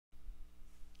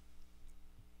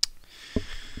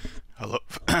Hello,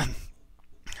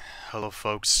 hello,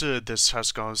 folks. This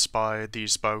has gone by the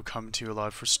Spy coming to you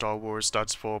live for Star Wars.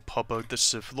 That's for Public the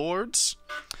Sith Lords.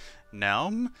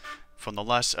 Now, from the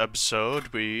last episode,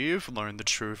 we've learned the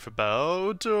truth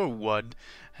about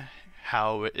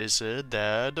how is it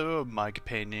that my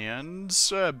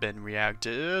companions been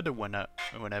reacted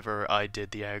whenever I did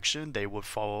the action. They would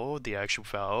follow the action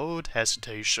without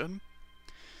hesitation.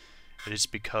 It is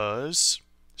because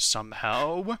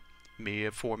somehow me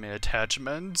forming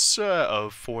attachments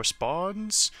of force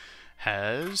bonds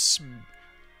has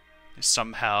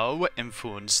somehow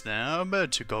influenced them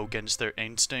to go against their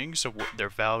instincts or their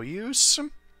values.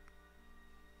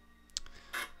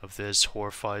 Of this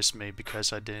horrifies me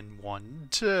because I didn't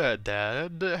want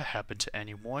that happen to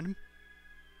anyone.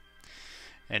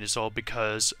 And it's all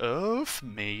because of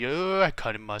me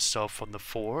cutting myself from the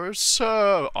Force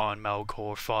on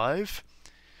Malachor 5.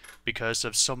 Because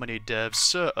of so many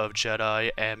deaths of Jedi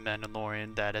and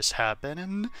Mandalorian that has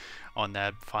happened on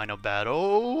that final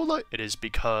battle, it is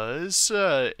because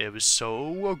it was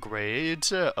so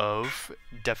great of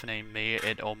deafening me,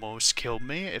 it almost killed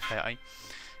me if I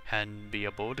hadn't been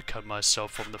able to cut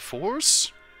myself from the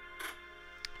Force.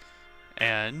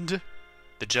 And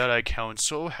the Jedi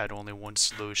Council had only one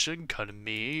solution, cutting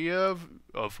me of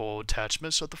all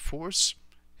attachments of the Force,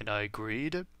 and I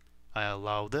agreed. I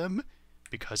allowed them,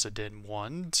 because I didn't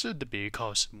want to be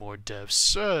causing more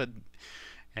deaths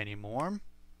anymore.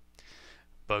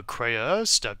 But Kreia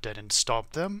stepped in and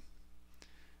stopped them,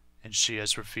 and she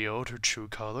has revealed her true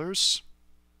colors.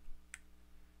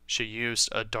 She used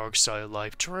a dark side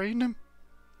life drain.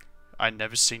 I'd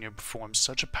never seen her perform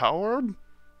such a power.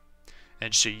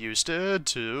 And she used it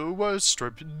to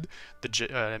strip the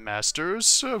Jedi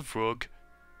Masters of Rook,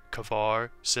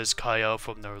 Kavar, says Kyle,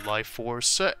 from their life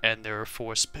force and their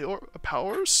force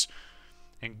powers,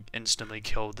 and instantly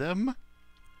killed them.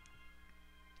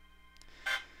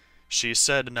 She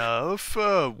said enough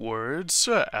words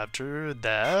after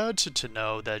that to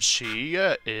know that she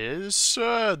is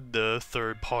the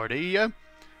third party, the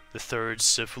third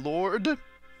Sith Lord.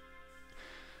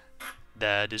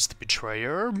 That is the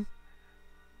betrayer,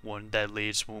 one that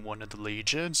leads one of the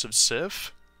legions of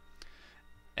Sith.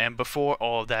 And before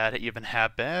all that even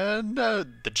happened, the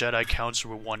Jedi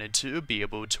Council wanted to be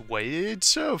able to wait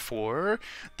for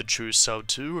the true self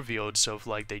to reveal itself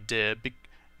like they did,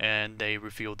 and they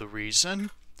revealed the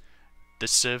reason. The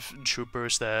Sith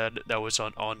troopers that was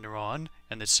on Onderon,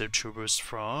 and the Sith troopers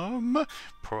from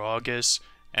Paragus,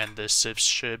 and the Sith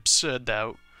ships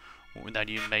that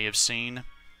you may have seen.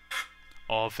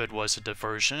 All of it was a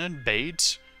diversion,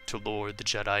 bait, to lure the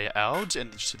Jedi out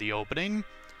into the opening.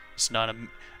 It's not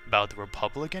about the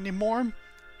Republic anymore.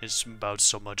 It's about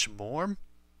so much more.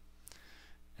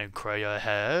 And Kreia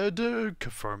had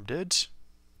confirmed it.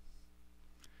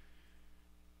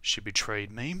 She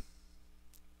betrayed me.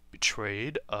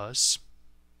 Betrayed us.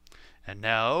 And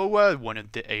now one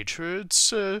of the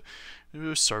Atris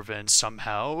servants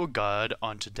somehow got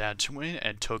onto Tatooine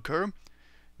and took her.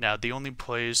 Now the only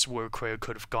place where Kreia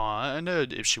could have gone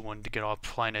if she wanted to get off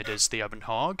planet is the Ebon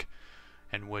Hog,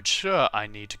 in which I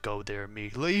need to go there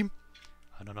immediately.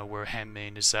 I don't know where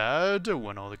Handmaiden is at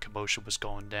when all the commotion was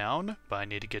going down, but I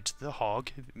need to get to the Hog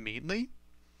immediately.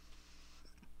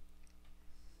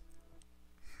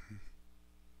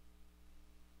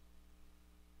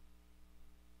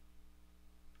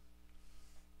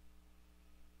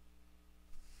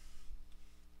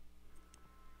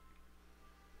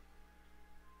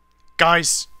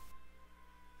 Guys!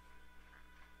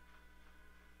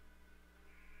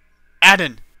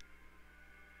 Adden!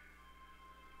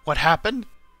 What happened?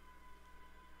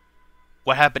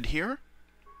 What happened here?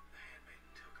 The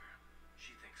Handmaiden took her.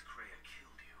 She thinks Kreia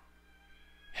killed you.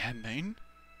 Handmaiden?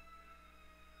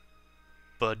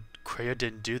 But Kreia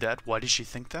didn't do that. Why did she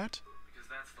think that? Because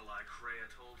that's the lie Kreia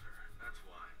told her. That's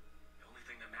why. The only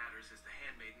thing that matters is the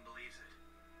Handmaiden believes it.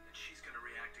 And she's gonna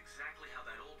react exactly how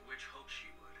that old witch hoped she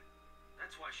would.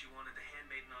 That's why she wanted the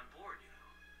Handmaiden on board, you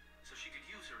know. So she could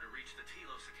use her to reach the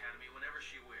Telos Academy whenever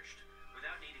she wished,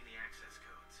 without needing the access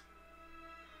codes.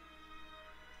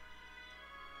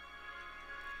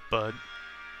 But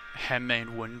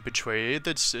Handmaiden wouldn't betray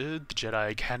the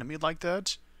Jedi Academy like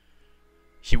that.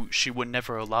 She would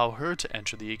never allow her to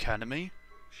enter the Academy.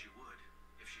 She would,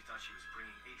 if she thought she was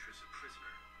bringing Atris a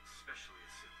prisoner, especially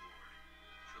a Sith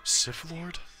Lord. Sith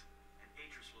Lord? And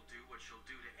Atris will do what she'll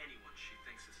do to anyone she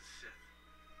thinks is a Sith.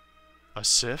 A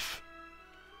Sith?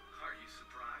 Are you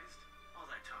surprised? All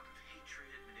that talk of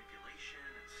hatred, manipulation,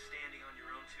 and standing on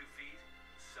your own 2 feet?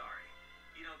 Sorry,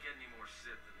 you don't get any more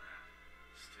Sith than that.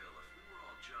 Still, if we were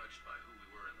all judged by who we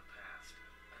were in the past,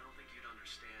 I don't think you'd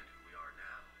understand who we are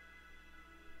now.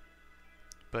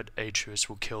 But Atris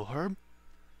will kill her.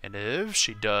 And if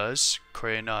she does,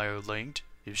 Kreia and I are linked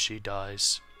if she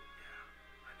dies.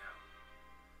 Yeah, I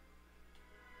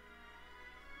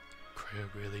know.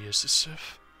 Kreia really is a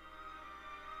Sith.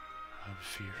 I'm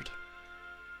feared.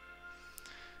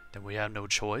 Then we have no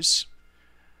choice.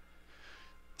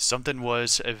 Something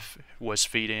was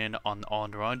feeding on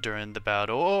Onderon during the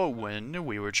battle when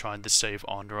we were trying to save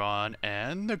Onderon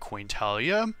and Queen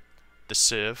Talia, the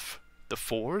Sith, the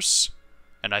Force,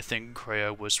 and I think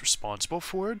Kreia was responsible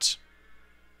for it.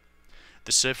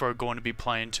 The Sith are going to be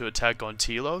planning to attack on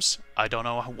Telos. I don't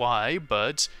know why,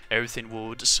 but everything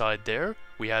will decide there.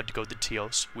 We have to go to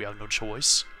Telos. We have no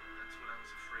choice. That's what I was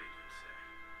afraid you'd say.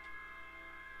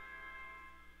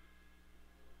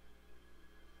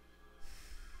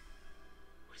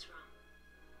 What is wrong?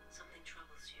 Something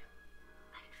troubles you.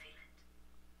 I can feel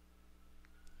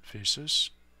it.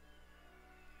 Thesis?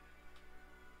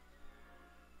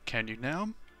 Can you now?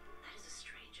 That is a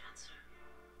strange answer.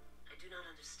 I do not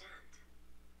understand.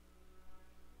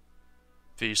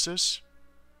 Thesis?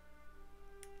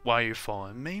 Why are you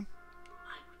following me?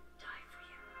 I would die for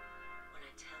you. When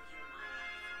I tell you my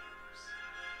life for yours,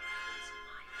 it is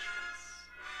my choice.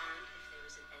 And if there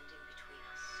is an ending between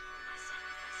us, or my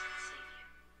sacrifice can save you,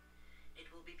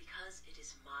 it will be because it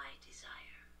is my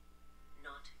desire,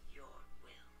 not your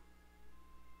will.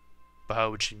 But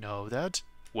how would you know that?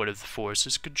 What if the Force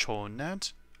is controlling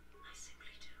that? I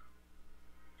simply do.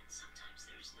 And sometimes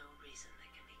there is no reason that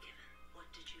can be given.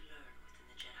 What did you learn within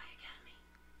the Jedi Academy?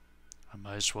 I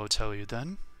might as well tell you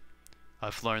then.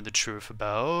 I've learned the truth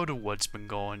about what's been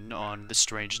going on, the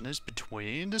strangeness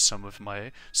between some of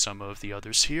the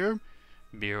others here.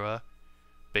 Mira,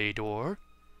 Bador,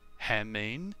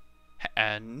 Handmaiden,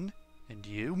 and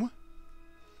you.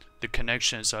 The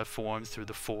connections I've formed through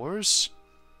the Force.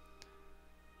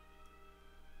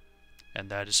 And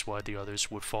that is why the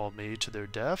others would follow me to their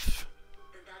death.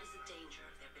 Then that is the danger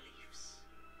of their beliefs.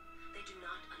 They do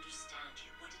not understand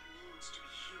you, what it means to be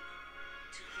human,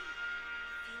 to lead.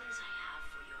 The feelings I have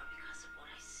for you are because of what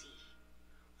I see,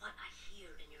 what I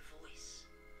hear in your voice.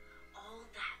 All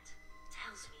that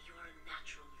tells me you are a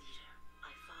natural leader.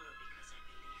 I follow because I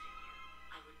believe in you.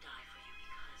 I would die for you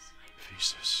because I believe.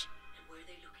 Jesus. And where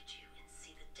they look at you and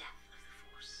see the depth of the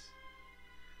Force,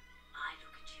 I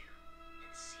look at you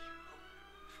and see hope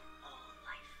for all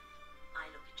life. I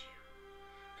look at you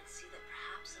and see that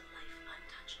perhaps a life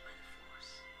untouched by the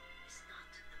Force is not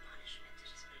the punishment it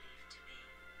is believed to be.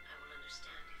 I will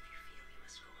understand if you feel you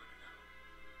must go on alone,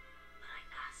 but I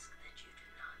ask that you do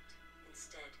not.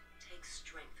 Instead, take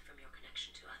strength from your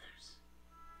connection to others.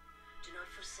 Do not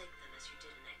forsake them as you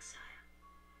did in exile.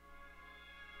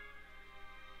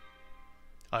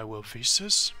 I will face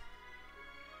this.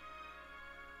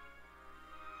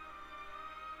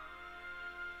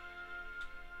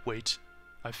 Wait,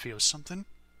 I feel something.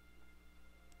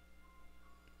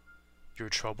 You're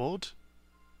troubled?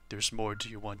 There's more do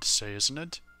you want to say, isn't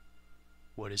it?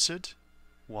 What is it?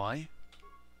 Why?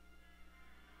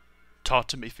 Talk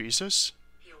to me, Thesis.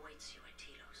 He awaits you at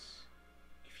Telos.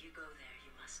 If you go there,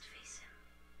 you must face him.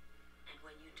 And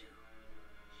when you do,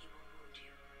 he will wound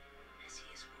you, as he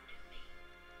has wounded me.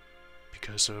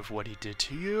 Because of what he did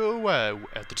to you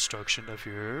at the destruction of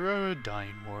your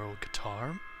dying moral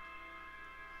guitar.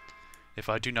 If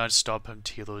I do not stop him,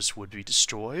 Telos would be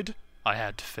destroyed. I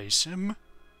had to face him.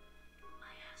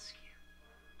 I ask you,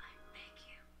 I beg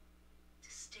you, to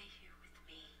stay here with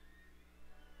me.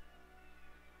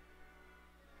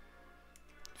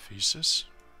 Thesis?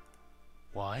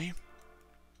 Why?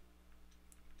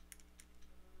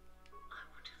 I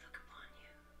want to look upon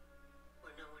you,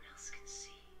 where no one else can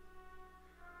see.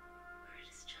 Where it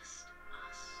is just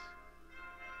us.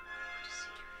 I want to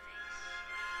see your face,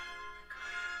 the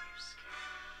color of your skin.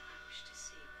 I wish to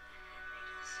see what the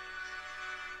Handmaiden sees.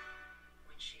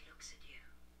 When she looks at you,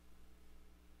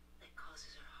 that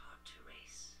causes her heart to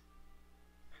race,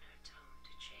 and her tone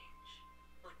to change.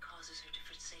 What causes her to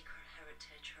forsake her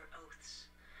heritage, her oaths,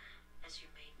 as you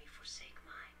made me forsake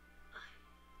mine. I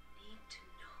need to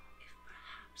know if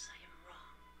perhaps I am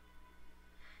wrong.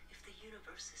 If the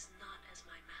universe is not as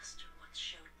my master once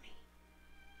showed me.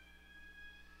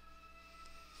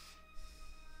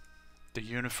 The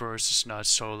universe is not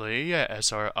solely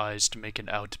as our eyes to make it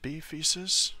out to be,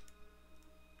 Thesis.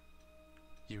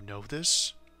 You know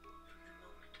this? From the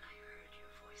moment I heard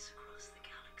your voice across the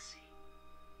galaxy,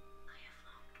 I have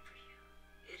longed for you.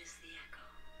 It is the echo,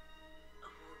 a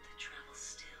wound that travels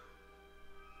still,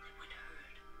 that when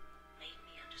heard, made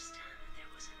me understand that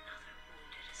there was another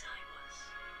wounded as I was.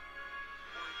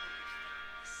 One who had felt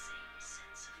the same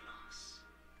sense of loss.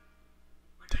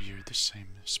 When That I you're the same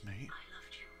as me? I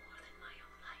loved you more than my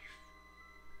own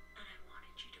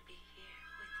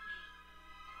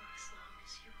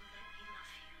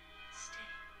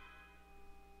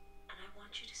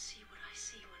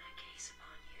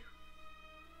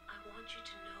want you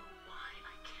to know why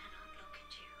I cannot look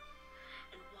at you,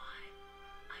 and why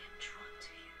I am drawn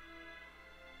to you.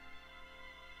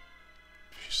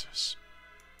 Jesus.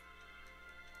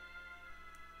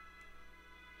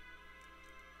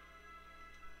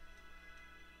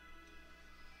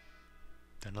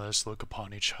 Then let us look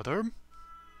upon each other.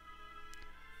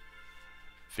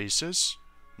 Thesis,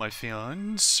 my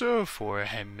feelings for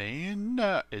Handmaiden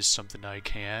is something I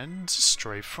can't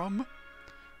stray from,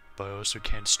 but I also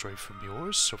can't stray from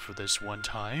yours, so for this one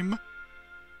time,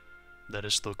 let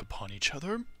us look upon each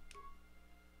other.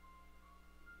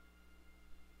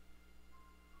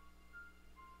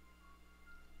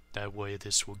 That way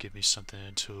this will give me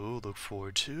something to look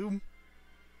forward to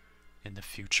in the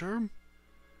future.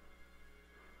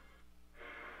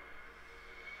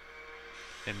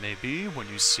 And maybe when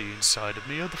you see inside of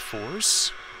me of the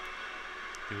Force,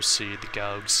 you'll see the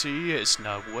galaxy is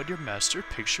not what your master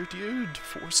pictured you the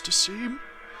Force to see.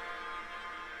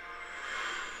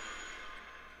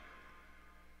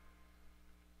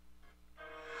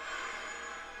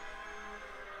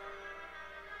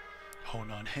 Hold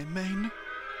on, Handmaiden.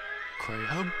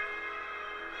 Kreia,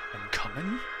 I'm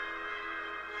coming.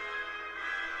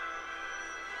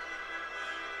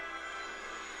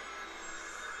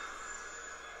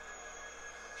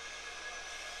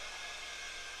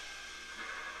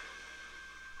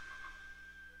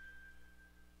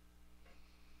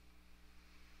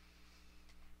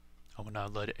 I will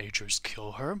not let Atris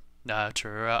kill her.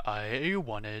 After I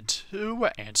wanted to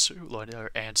let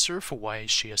her answer for why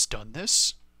she has done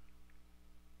this.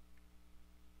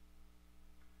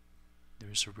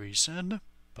 There's a reason,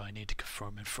 but I need to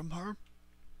confirm it from her.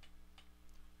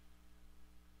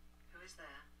 Who is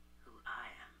there? Who I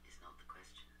am is not the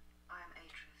question. I am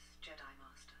Atris, Jedi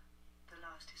Master, the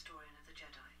last historian of the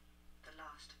Jedi, the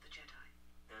last of the Jedi.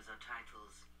 Those are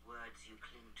titles, words you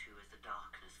cling to as the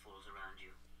darkness falls around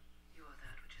you. You are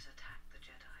that which has attacked the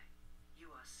Jedi.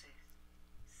 You are Sith.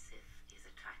 Sith is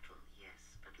a title,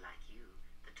 yes, but like you,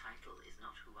 the title is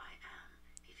not who I am.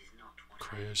 It is not what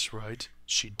Kreia's right.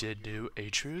 She did do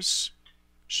Atris.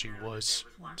 She was.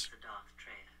 There was once a Darth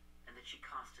Treya, and that she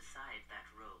cast aside that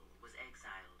role, was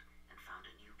exiled, and found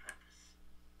a new purpose.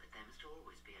 But there must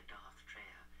always be a Darth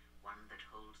Treya, one that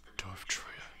holds the Darth knowledge of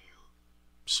Treya. betrayal.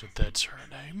 So Has that's been her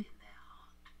betrayed name? in their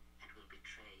heart, and will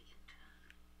betray in turn.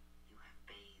 You have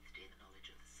bathed in the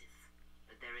knowledge of the Sith,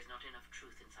 but there is not enough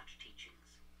truth in such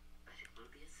teachings. But it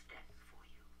will be a step for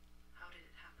you. How did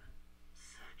it happen?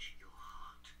 Search your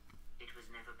heart. It was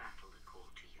never battle that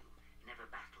called to you, never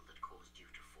battle that caused you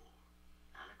to fall.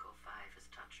 Alakor 5 has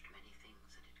touched many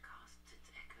things, and it casts its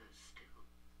echoes still.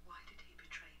 Why did he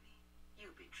betray me?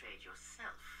 You betrayed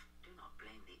yourself. Do not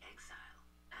blame the exile.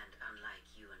 And unlike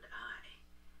you and I,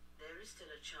 there is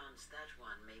still a chance that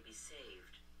one may be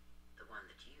saved. The one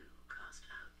that you cast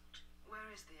out. Where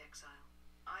is the exile?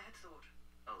 I had thought.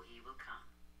 Oh, he will come.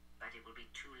 But it will be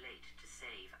too late to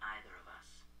save either of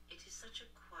us. It is such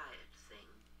a quiet thing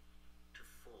to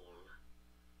fall,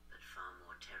 but far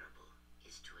more terrible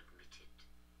is to admit it.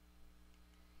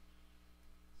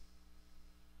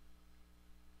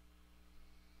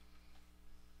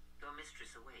 Your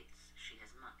mistress awaits. She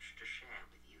has much to share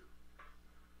with you.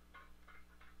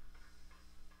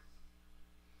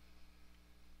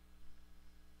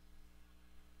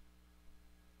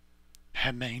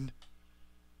 Handmaiden.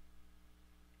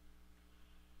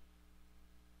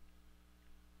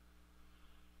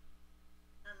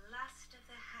 The last of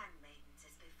the Handmaidens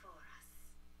is before us.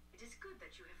 It is good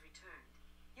that you have returned.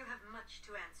 You have much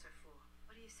to answer for.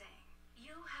 What are you saying?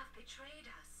 You have betrayed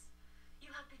us.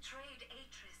 You have betrayed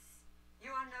Atris.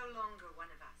 You are no longer one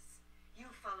of us. You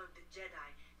followed the Jedi,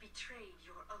 betrayed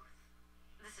your oath.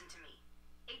 Listen to me.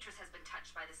 Atris has been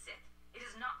touched by the Sith. It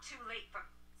is not too late for...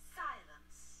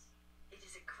 Silence. It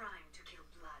is a crime to kill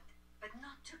blood, but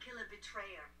not to kill a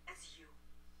betrayer as you.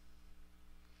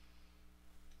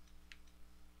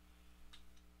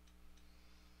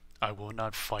 I will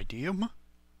not fight you.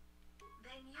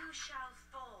 Then you shall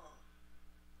fall.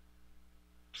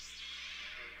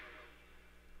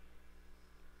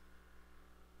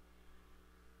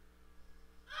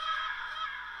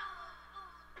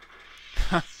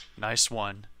 Nice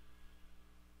one.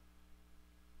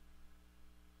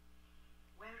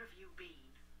 Where have you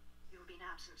been? You've been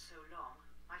absent so long.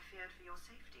 I feared for your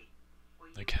safety.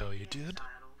 Were you Like how in you did?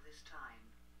 exile all this time?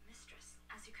 Mistress,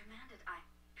 as you commanded, I...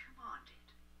 Commanded?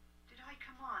 Did I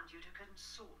command you to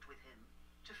consort with him?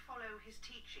 To follow his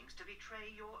teachings? To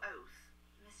betray your oath?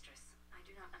 Mistress, I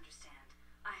do not understand.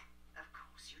 Of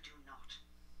course you do not.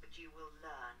 But you will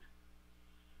learn.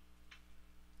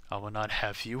 I will not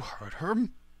have you hurt her.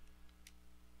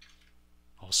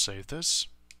 I'll save this.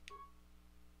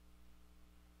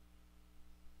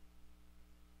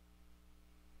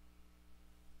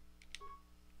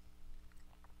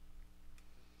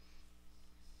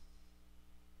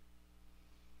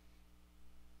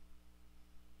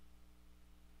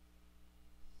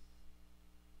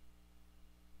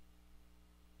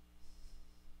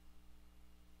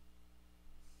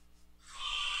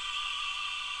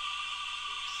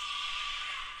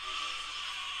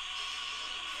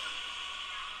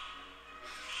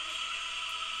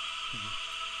 I'm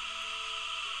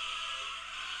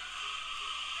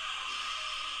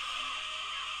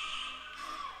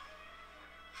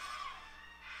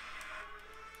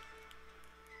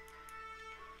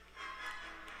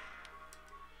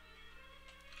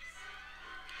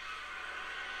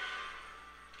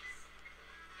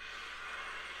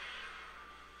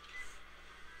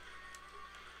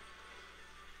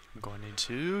going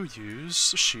to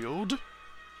use shield.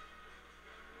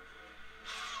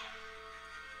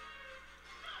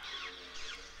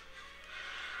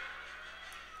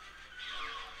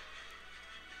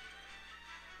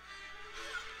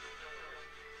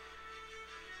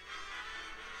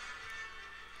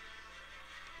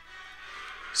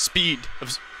 Speed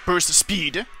of burst of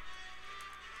speed.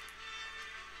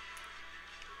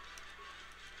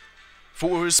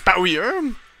 Force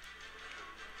barrier.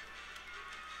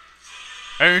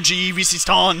 Energy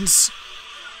resistance.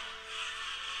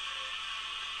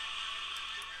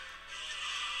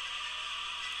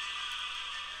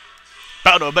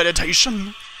 Battle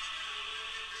meditation.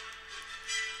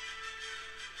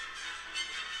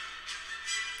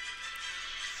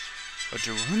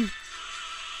 Adrenaline.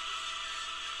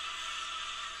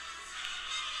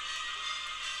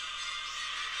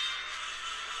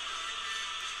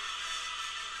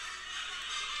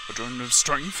 Adrenaline of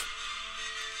strength.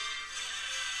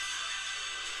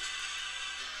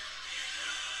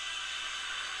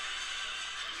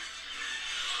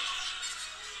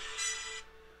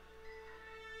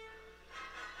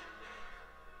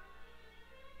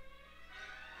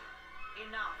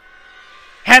 Enough.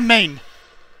 Handmaiden.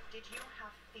 Did you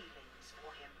have feelings for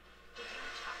him? Did you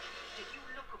touch him? Did you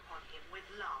look upon him with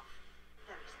love?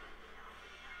 There is no love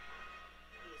in that man.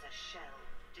 He is a shell,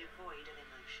 devoid of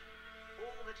emotion.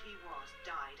 All that he was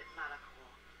died at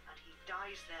Malachor, and he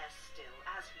dies there still,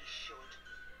 as he should.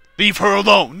 Leave her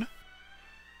alone.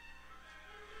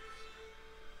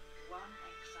 One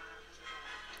exile has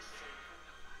arrived to save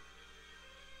another.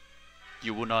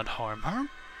 You will not harm her.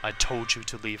 I told you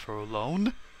to leave her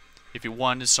alone. If you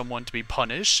wanted someone to be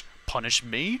punished, punish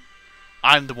me.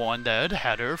 I'm the one that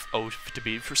had her oath to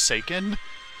be forsaken.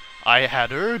 I had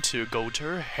her to go to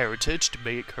her heritage to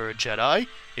make her a Jedi.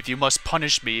 If you must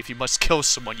punish me, if you must kill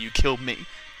someone, you kill me.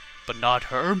 But not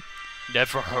her.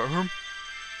 Never her. You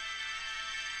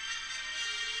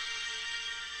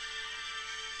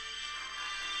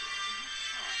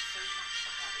care so much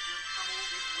for her that you'll come all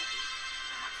this way.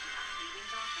 Perhaps you have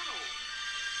feelings after all.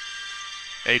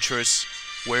 Atris,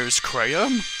 where's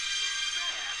Graham? That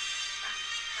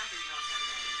is not her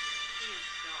name. She is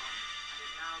gone, and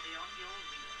is now beyond your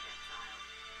reach, Exile.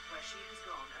 Where she has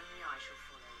gone, only I shall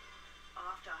follow,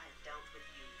 after I have dealt with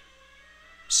you.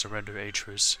 Surrender,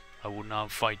 Atris. I will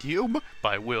not fight you,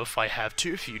 but I will if I have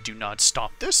to if you do not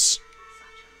stop this. Such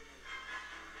a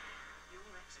noble. Your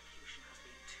execution has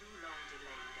been too long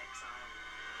delayed, Exile.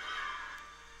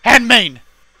 Handmaiden!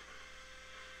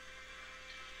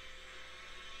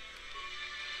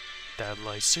 That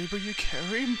lightsaber you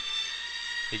carry?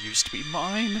 It used to be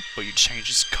mine, but you changed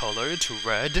its color to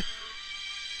red.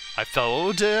 I felt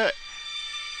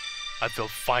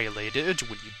violated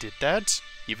when you did that.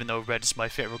 Even though red is my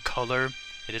favorite color,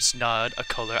 it is not a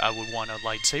color I would want a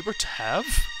lightsaber to have.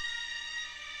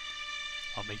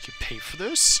 I'll make you pay for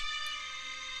this.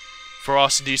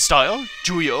 Ferocity style,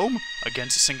 duo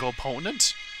against a single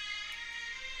opponent.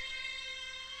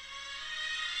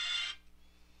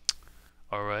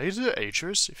 Alright,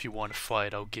 Atris, if you want to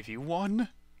fight, I'll give you one.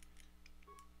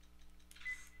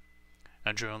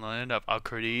 Adrenaline of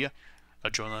Alcurdy,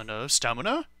 adrenaline of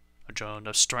stamina, adrenaline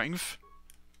of strength.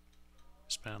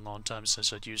 It's been a long time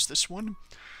since I'd used this one.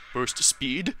 Burst of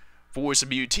speed, force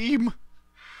immunity,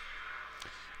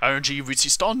 energy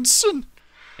resistance,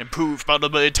 improved battle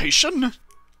meditation,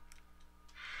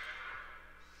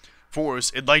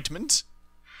 force enlightenment,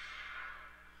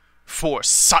 force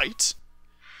sight.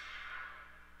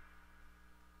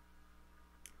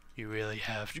 You really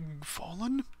have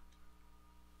fallen?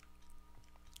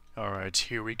 Alright,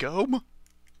 here we go.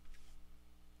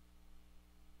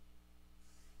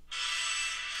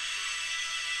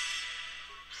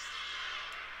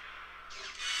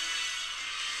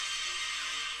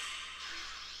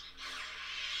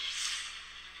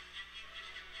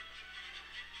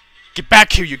 Get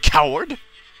back here, you coward!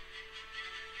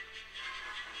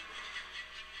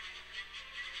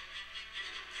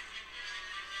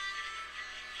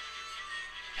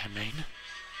 Handmaiden?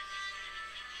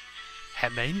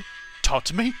 Handmaiden? Talk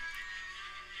to me?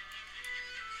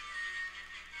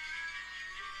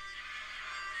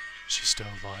 She's still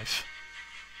alive.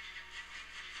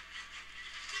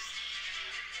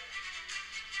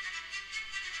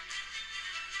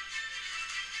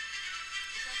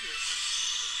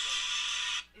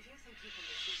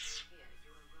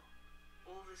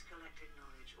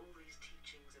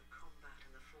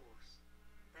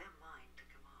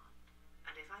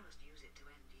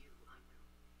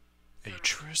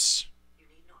 Atris. You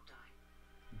need not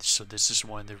die. So this is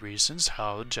one of the reasons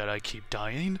how Jedi keep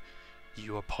dying.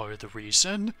 You are part of the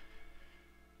reason.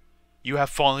 You have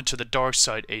fallen to the dark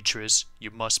side, Atris.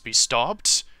 You must be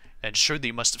stopped. And surely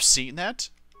you must have seen that.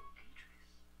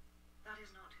 Atris, that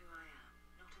is not who I am.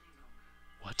 Not any longer.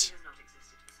 What? She has not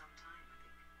existed for some time, I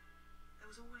think. There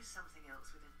was always something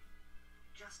else within me.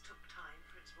 It just took time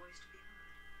for its voice to be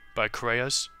heard. By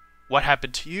Kreas? What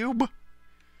happened to you?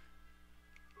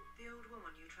 The old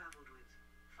woman you traveled with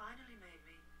finally made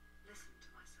me listen to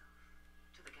myself,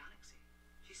 to the galaxy.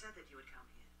 She said that you would come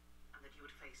here, and that you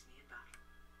would face me in battle.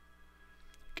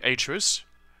 Atris,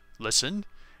 listen.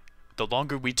 The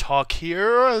longer we talk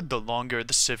here, the longer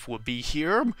the Sith will be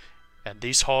here. And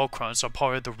these holocrons are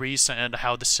part of the reason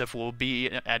how the Sith will be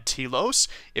at Telos.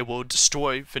 It will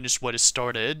finish what it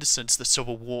started since the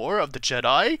Civil War of the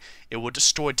Jedi. It will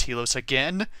destroy Telos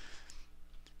again.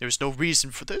 There's no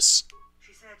reason for this.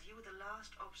 She said you were the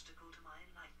last obstacle to my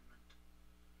enlightenment.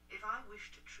 If I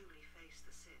wished to truly face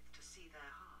the Sith to see their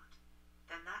heart,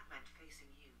 then that meant facing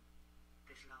you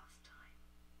this last time.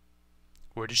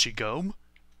 Where did she go?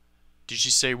 Did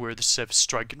she say where the Sith is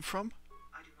striking from?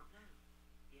 I do not know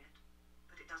yet,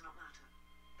 but it does not matter.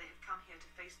 They have come here to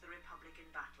face the Republic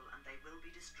in battle, and they will be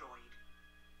destroyed.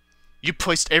 You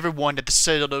placed everyone at the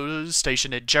Citadel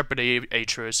Station in jeopardy,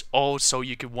 Atris, all so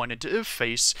you could wanted to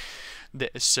face the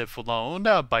Sith alone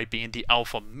by being the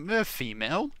alpha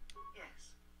female.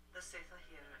 Yes, the Sith are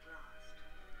here at last.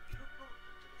 You have brought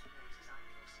them to this place as I had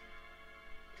foreseen.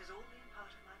 It has all been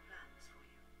part of my plans for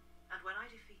you. And when I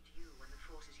defeat you and the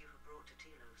forces you have brought to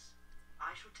Telos,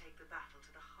 I shall take the battle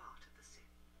to the heart of the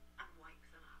Sith and wipe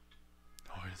them out.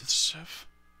 Oh, the Sith?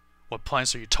 What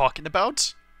plans are you talking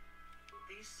about?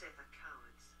 These Sith are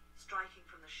cowards, striking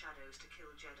from the shadows to kill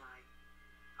Jedi.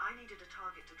 I needed a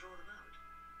target to draw them out,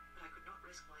 but I could not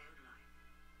risk my own life,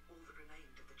 all that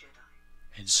remained of the Jedi.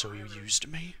 And so I you arose used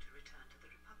me? to return to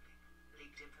the Republic,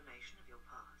 leaked information of your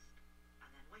past, and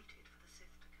then waited for the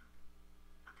Sith to come.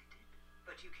 And they did.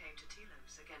 But you came to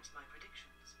Telos against my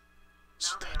predictions.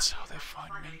 So Now that's are how here, they I can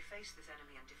find finally me. face this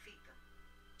enemy and defeat them.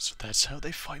 So that's how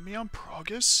they find me on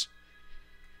Progress?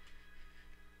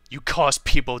 You caused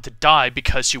people to die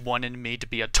because you wanted me to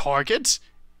be a target?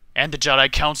 And the Jedi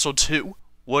Council too?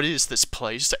 What is this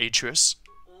place, Atris?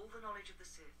 All the knowledge of the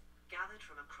Sith, gathered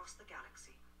from across the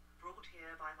galaxy, brought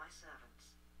here by my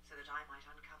servants, so that I might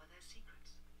uncover their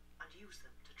secrets, and use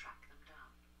them to track them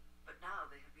down. But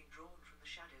now they have been drawn from the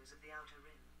shadows of the Outer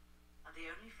Rim, and the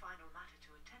only final matter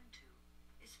to attend to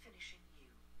is finishing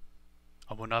you.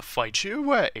 I will not fight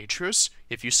you, Atris.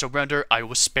 If you surrender, I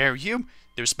will spare you.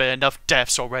 There's been enough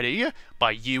deaths already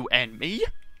by you and me.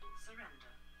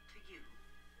 Surrender to you?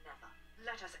 Never.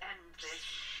 Let us end this.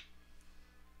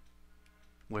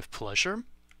 With pleasure.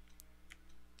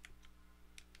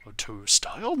 Or to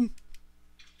style.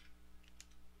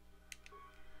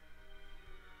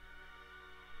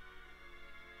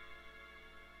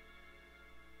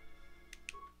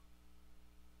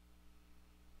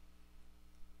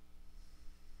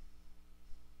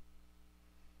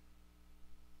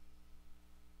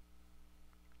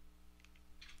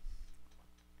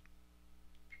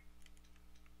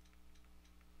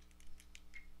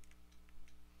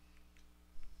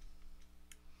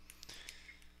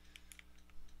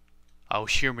 I'll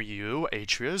humor you,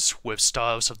 Atreus, with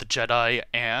styles of the Jedi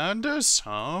and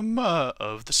some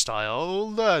of the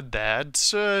style that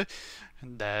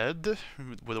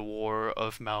with the War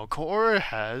of Malcor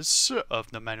has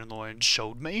of the Mandalorian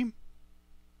showed me.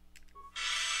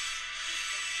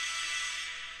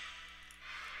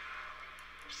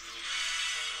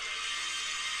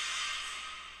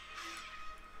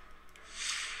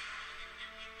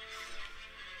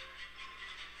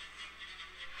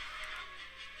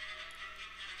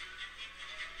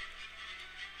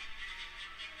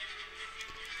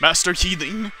 Master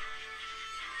Healing.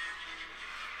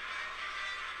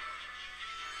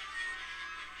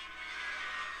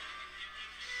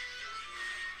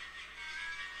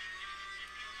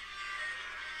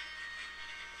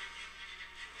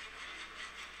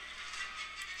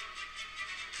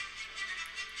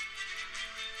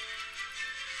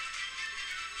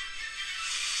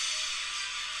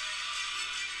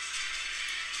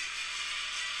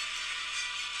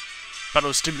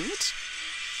 Battle stimulate.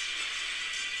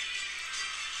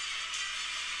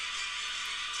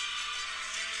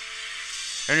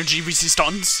 Energy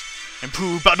resistance.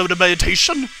 Improve battle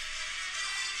meditation.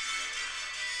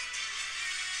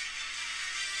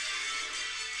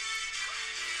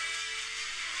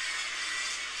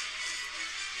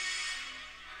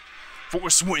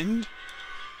 Force wind.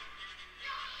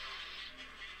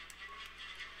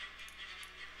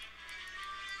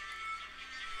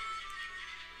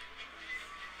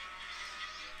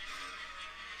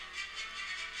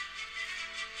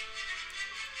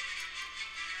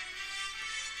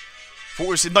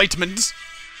 Force enlightenment!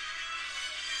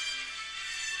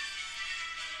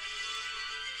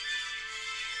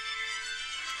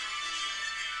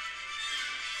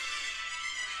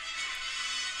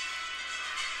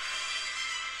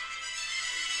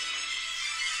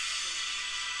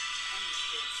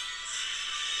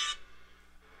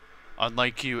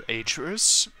 Unlike you,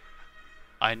 Atris,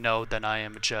 I know that I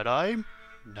am a Jedi.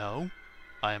 No,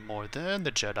 I am more than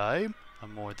the Jedi.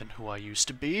 I'm more than who I used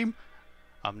to be.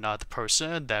 I'm not the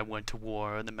person that went to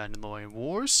war in the Mandalorian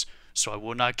Wars, so I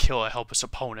will not kill a helpless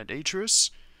opponent,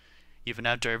 Atris. Even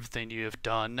after everything you have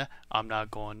done, I'm not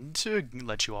going to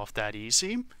let you off that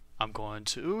easy. I'm going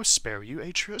to spare you,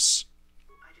 Atris.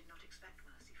 I did not expect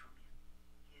mercy from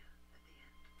you, here at the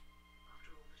end,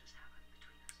 after all that has happened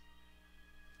between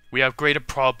us. We have greater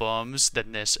problems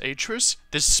than this, Atris.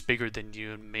 This is bigger than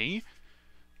you and me.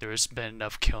 There has been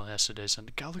enough killing as it is in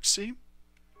the galaxy.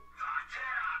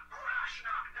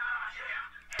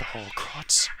 The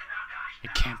Holocrons.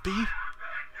 It can't be.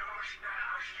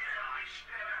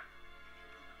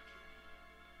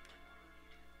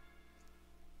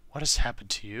 What has happened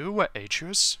to you,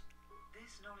 Atris?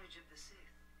 This knowledge of the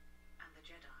Sith and the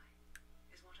Jedi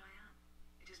is what I am.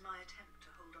 It is my attempt to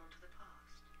hold on to the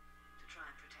past, to try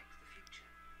and protect the future.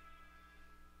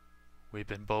 We've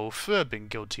been both been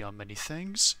guilty on many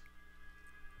things.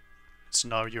 It's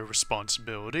not your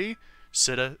responsibility.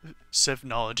 Sith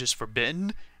knowledge is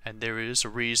forbidden, and there is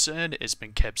a reason it's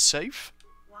been kept safe.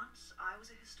 Once I was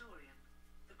a historian,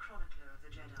 the chronicler of the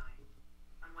Jedi,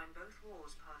 and when both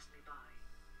wars passed me by,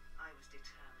 I was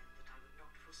determined that I would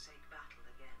not forsake battle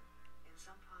again. In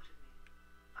some part of me,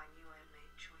 I knew I had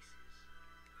made choices,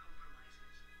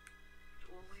 compromises,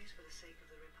 but always for the sake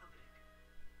of the Republic,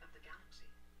 of the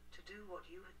galaxy. To do what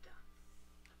you had done,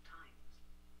 at times,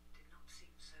 did not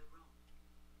seem so wrong.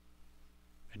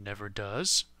 It never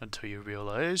does, until you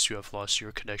realize you have lost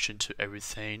your connection to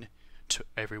everything, to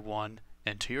everyone,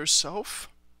 and to yourself.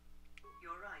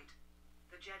 You're right.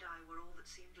 The Jedi were all that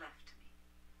seemed left to me,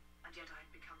 and yet I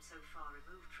had become so far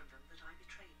removed from them that I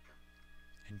betrayed them.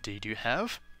 Indeed you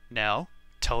have. Now,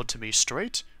 tell it to me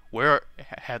straight. Where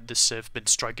had the Sith been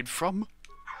striking from?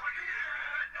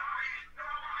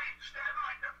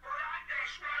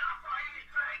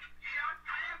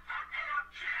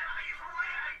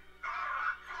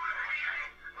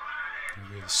 I'm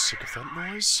really sick of that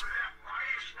noise.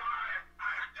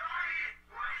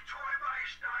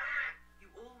 You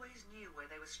always knew where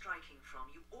they were striking from.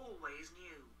 You always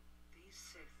knew. These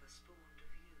Sith are spawned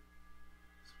of you.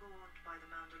 Spawned by the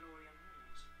Mandalorian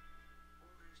Wars.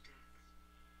 All those deaths.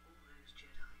 All those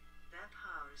Jedi. Their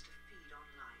power is to feed on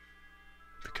life.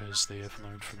 Because they have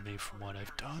learned from me from what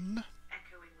I've done.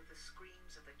 Echoing with the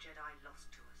screams of the Jedi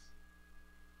lost to us.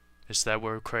 Is that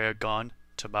where Kreia gone?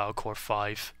 To Malachor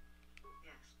 5.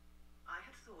 Yes. I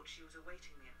had thought she was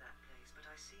awaiting me at that place, but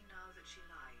I see now that she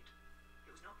lied.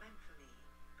 It was not meant for me,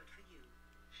 but for you.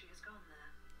 She has gone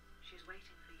there. She is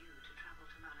waiting for you to travel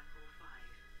to Malachor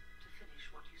 5 to finish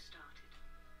what you started.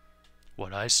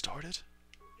 What I started?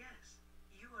 Yes.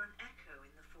 You are an echo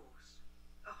in the Force.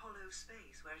 A hollow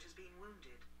space where it has been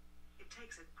wounded. It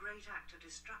takes a great act of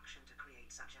destruction to create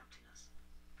such emptiness.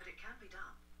 But it can be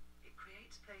done. It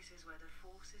creates places where the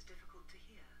Force is difficult to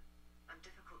hear, and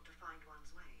difficult to find one's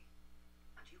way.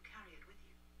 And you carry it with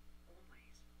you,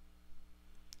 always.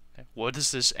 What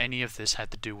does any of this have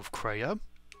to do with Kreia?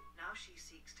 Now she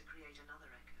seeks to create another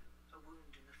echo, a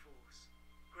wound in the Force.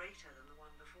 Greater than the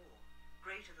one before,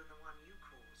 greater than the one you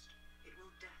caused. It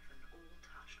will deafen all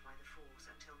touched by the Force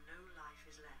until no life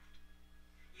is left.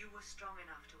 You were strong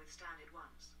enough to withstand it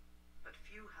once, but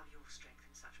few have your strength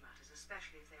in such matters,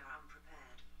 especially if they are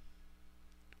unprepared.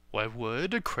 Why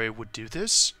would Kreia do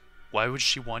this? Why would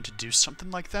she want to do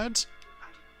something like that? I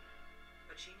do not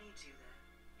know, but she needs you there.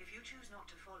 If you choose not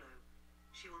to follow,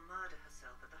 she will murder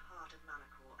herself at the heart of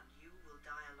Malachor, and you will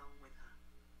die along with her.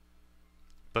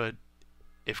 But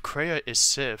if Kreia is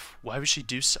Sith, why would she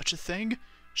do such a thing?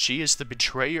 She is the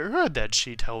betrayer that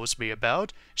she tells me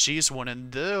about. She is one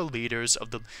of the leaders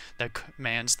of that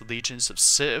commands the legions of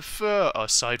Sith,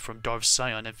 aside from Darth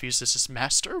Sion and views as his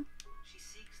master. She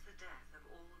seeks the death of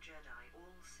all Jedi,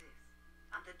 all Sith,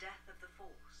 and the death of the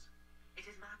Force. It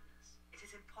is madness. It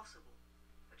is impossible.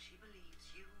 But she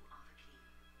believes you are the key.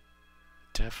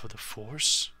 Death of the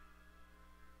Force?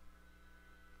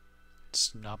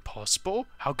 It's not possible.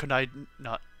 How could I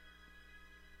not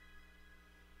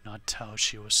tell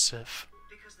she was Sith?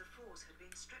 Because the Force had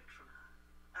been stripped from her,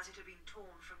 as it had been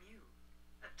torn from you.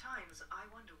 At times, I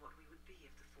wonder what we would be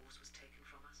if the Force was taken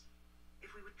from us.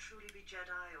 If we would truly be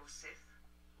Jedi or Sith,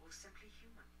 or simply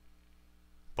human.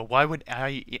 But why would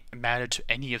I matter to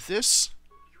any of this?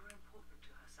 You're important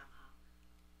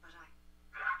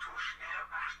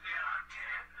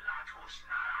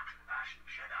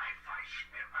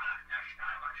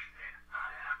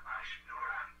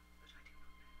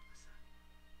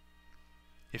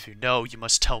If you know, you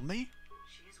must tell me.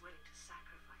 She is willing to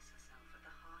sacrifice herself at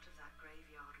the heart of that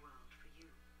graveyard world for you.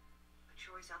 A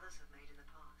choice others have made in the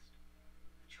past.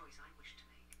 A choice I wish to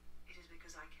make. It is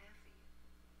because I care for you.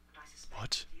 And I suspect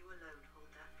What? that you alone hold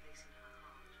that place in her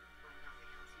heart where nothing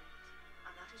else is.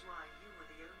 And that is why you were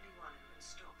the only one who can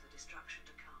stop the destruction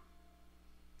to come.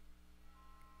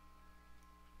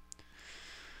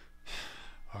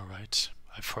 Alright,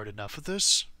 I've heard enough of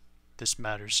this. This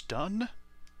matter's done.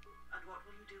 And what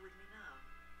will you do with me now?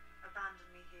 Abandon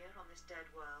me here on this dead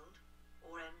world?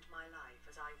 Or end my life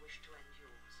as I wish to end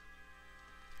yours?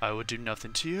 I will do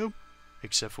nothing to you,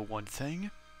 except for one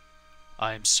thing.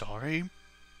 I am sorry.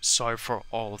 Sorry for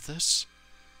all of this.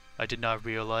 I did not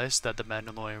realize that the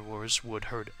Mandalorian Wars would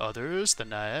hurt others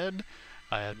than I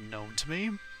had known to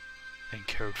me and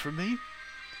cared for me.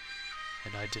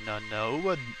 And I did not know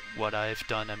what I have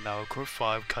done at Malachor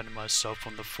 5, cutting myself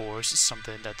from the Force, is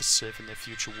something that the Sith in the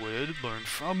future would learn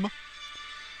from.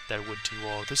 That would do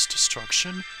all this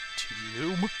destruction to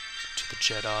you, to the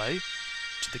Jedi,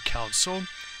 to the Council,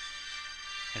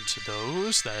 and to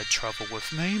those that travel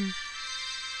with me.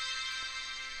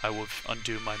 I will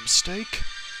undo my mistake.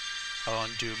 I'll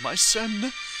undo my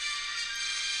sin.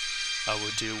 I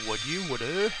will do what you would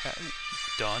have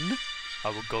done. I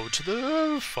will go to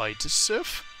the fight to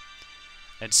Sith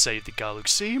and save the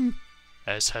galaxy,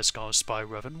 as Hescal Spy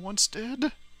Revan once did.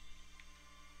 It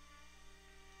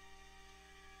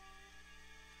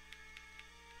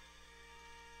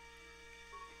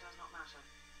does not matter.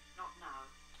 Not now.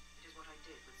 It is what I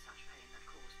did with such pain that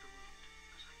caused the wound.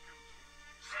 But I thank you.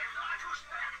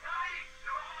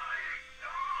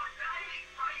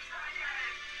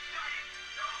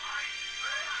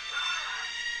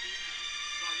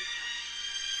 While you can.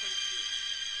 Save you.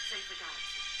 Save the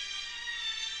galaxy.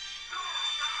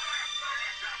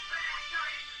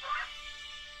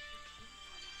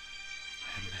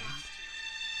 Handmaiden.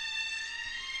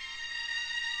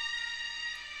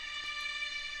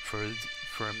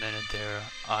 For a minute there,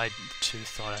 I too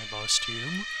thought I lost you. She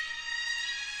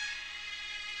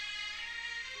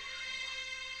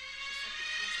said the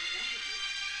council wanted you.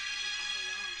 And all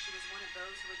along she was one of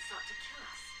those who had sought to kill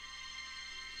us.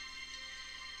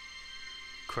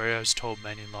 Kreia has told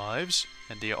many lives,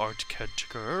 and the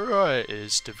Architecture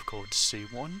is difficult to see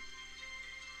one.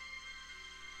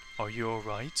 Are you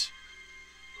alright?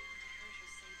 I heard her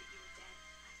say that you were dead.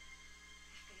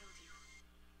 I failed you.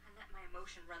 I let my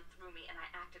emotion run through me and I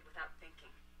acted without thinking.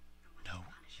 I wanted No,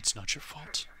 to punish it's her, not your hurt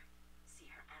fault. her,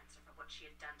 see her answer for what she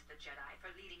had done to the Jedi,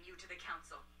 for leading you to the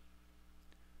Council.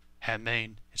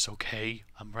 Handmaiden, it's okay.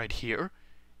 I'm right here.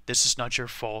 This is not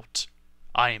your fault.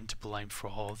 I am to blame for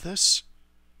all of this.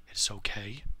 It's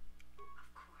okay. Of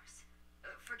course.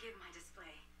 Forgive my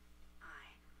display.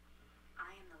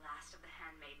 I am the last of the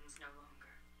Handmaidens no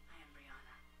longer. I am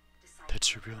Brianna, disciple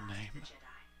That's your of the real last of name? the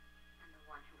Jedi, and the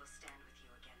one who will stand with you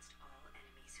against all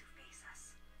enemies who face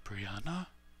us.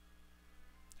 Brianna?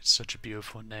 It's such a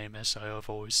beautiful name, as I have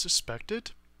always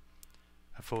suspected.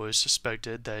 I've always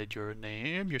suspected that your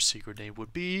name, your secret name,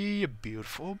 would be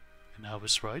beautiful, and I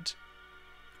was right.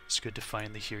 It's good to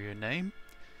finally hear your name.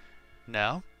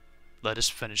 Now, let us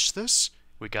finish this.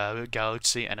 We got a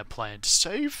galaxy and a planet to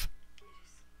save. It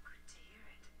is good to hear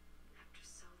it, after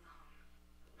so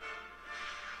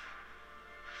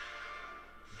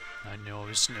long. I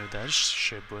always knew that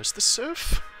ship was the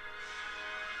Sith.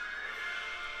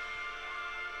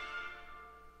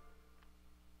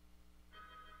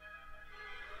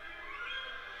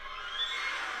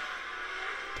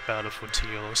 The battle for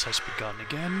Telos has begun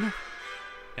again,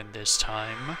 and this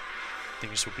time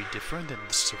things will be different than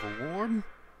the Civil War,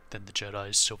 than the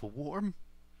Jedi's Civil War.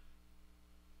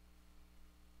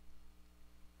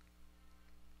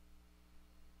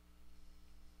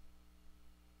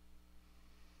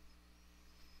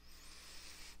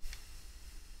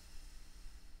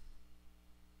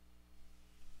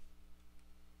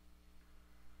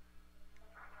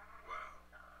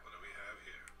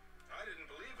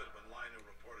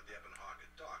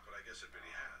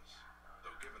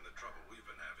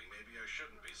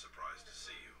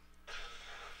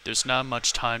 There's not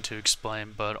much time to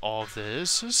explain, but all of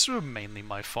this is mainly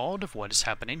my fault of what is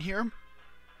happening here.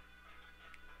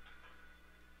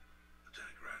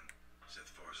 Lieutenant Grant, Sith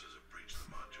forces have breached the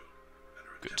module and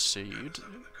are Good to see you. attempting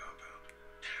to the compound.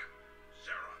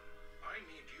 Zeron, I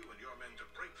need you and your men to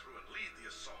break through and lead the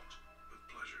assault. With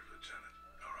pleasure, Lieutenant.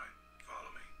 All right,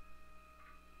 follow me.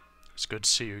 It's good to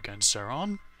see you again,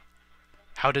 Saron.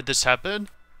 How did this happen?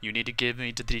 You need to give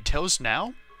me the details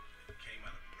now? It came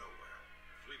out of nowhere.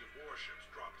 A fleet of warships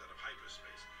dropped out of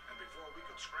hyperspace, and before we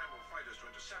could scramble fighters to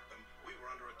intercept them, we were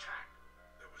under attack.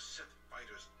 There were Sith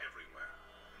fighters everywhere.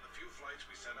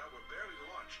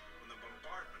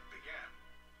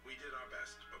 did our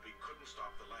best, but we couldn't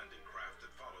stop the landing craft that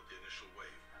followed the initial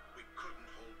wave. We couldn't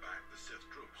hold back the Sith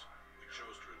troops. We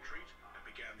chose to retreat and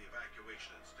began the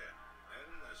evacuation instead. Then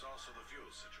there's also the fuel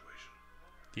situation.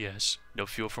 Yes, no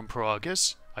fuel from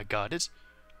Paragus. I got it.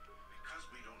 Because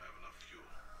we don't have enough fuel,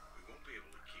 we won't be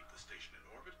able to keep the station in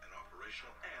orbit and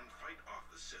operational and fight off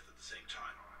the Sith at the same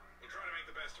time. We'll try to make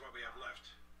the best of what we have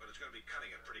left, but it's going to be cutting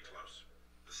it pretty close.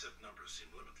 The Sith numbers seem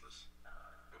limitless,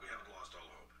 but we haven't lost all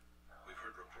hope. We've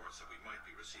heard reports that we might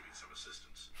be receiving some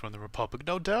assistance. From the Republic,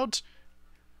 no doubt.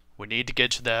 We need to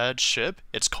get to that ship.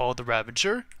 It's called the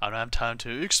Ravager. I don't have time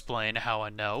to explain how I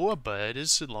know, but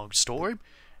it's a long story.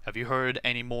 Have you heard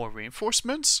any more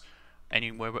reinforcements?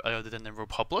 Anywhere other than the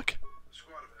Republic? The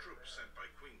squad of troops sent by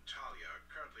Queen Talia are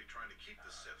currently trying to keep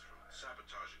the Sith from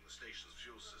sabotaging the station's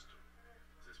fuel system.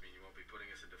 Does this mean you won't be putting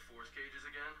us into force cages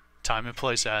again? Time and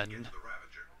place, Get and to the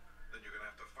Ravager. Then you're going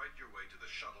to have to fight your way to the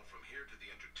shuttle from here to the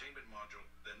entertainment module,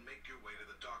 then make your way to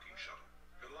the docking shuttle.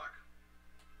 Good luck.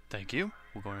 thank you.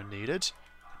 We're going to need it.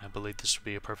 And I believe this would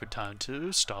be a perfect time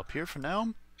to stop here for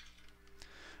now.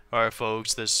 Alright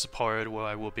folks, this is the part where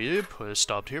I will be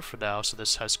stopped here for now. So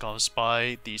this has gone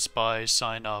Spy. The Spy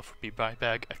sign off. We'll be right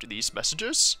back after these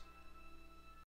messages.